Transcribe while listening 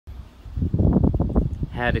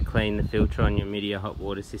how to clean the filter on your Midea hot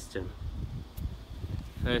water system.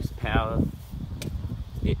 First, power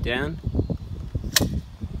it down.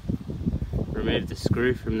 Remove the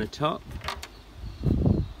screw from the top.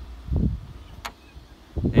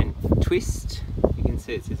 Then twist. You can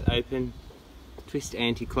see it says open. Twist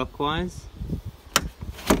anti-clockwise.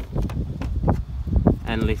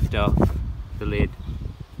 And lift off the lid.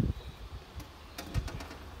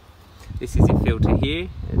 This is your filter here.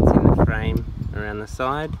 It's in the frame around the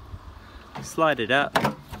side. Slide it up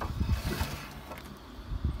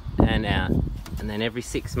and out, and then every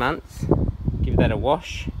 6 months give that a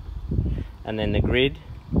wash, and then the grid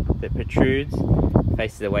that protrudes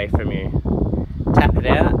faces away from you. Tap it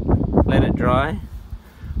out, let it dry,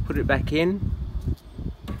 put it back in,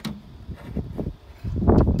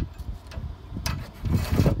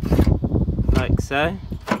 like so.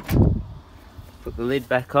 Put the lid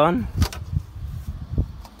back on.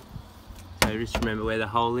 So just remember where the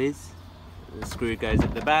hole is. The screw goes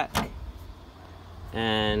at the back,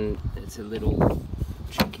 and it's a little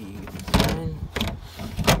tricky phone.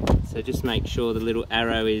 So just make sure the little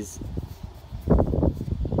arrow is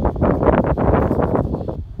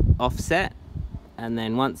offset, and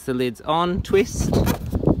then once the lid's on, twist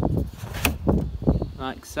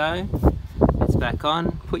like so. It's back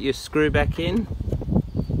on. Put your screw back in.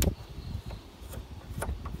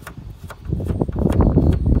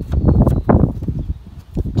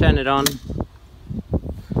 Turn it on,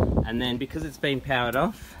 and then because it's been powered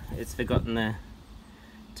off, it's forgotten the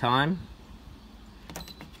time,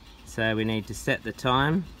 so we need to set the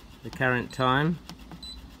time, the current time,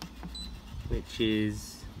 which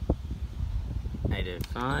is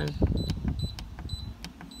 8:05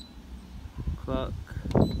 clock,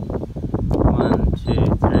 1,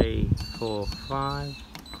 2, 3, 4, 5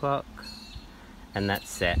 clock, and that's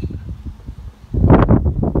set.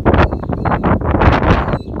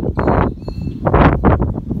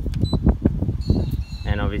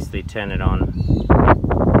 And obviously turn it on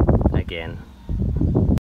again.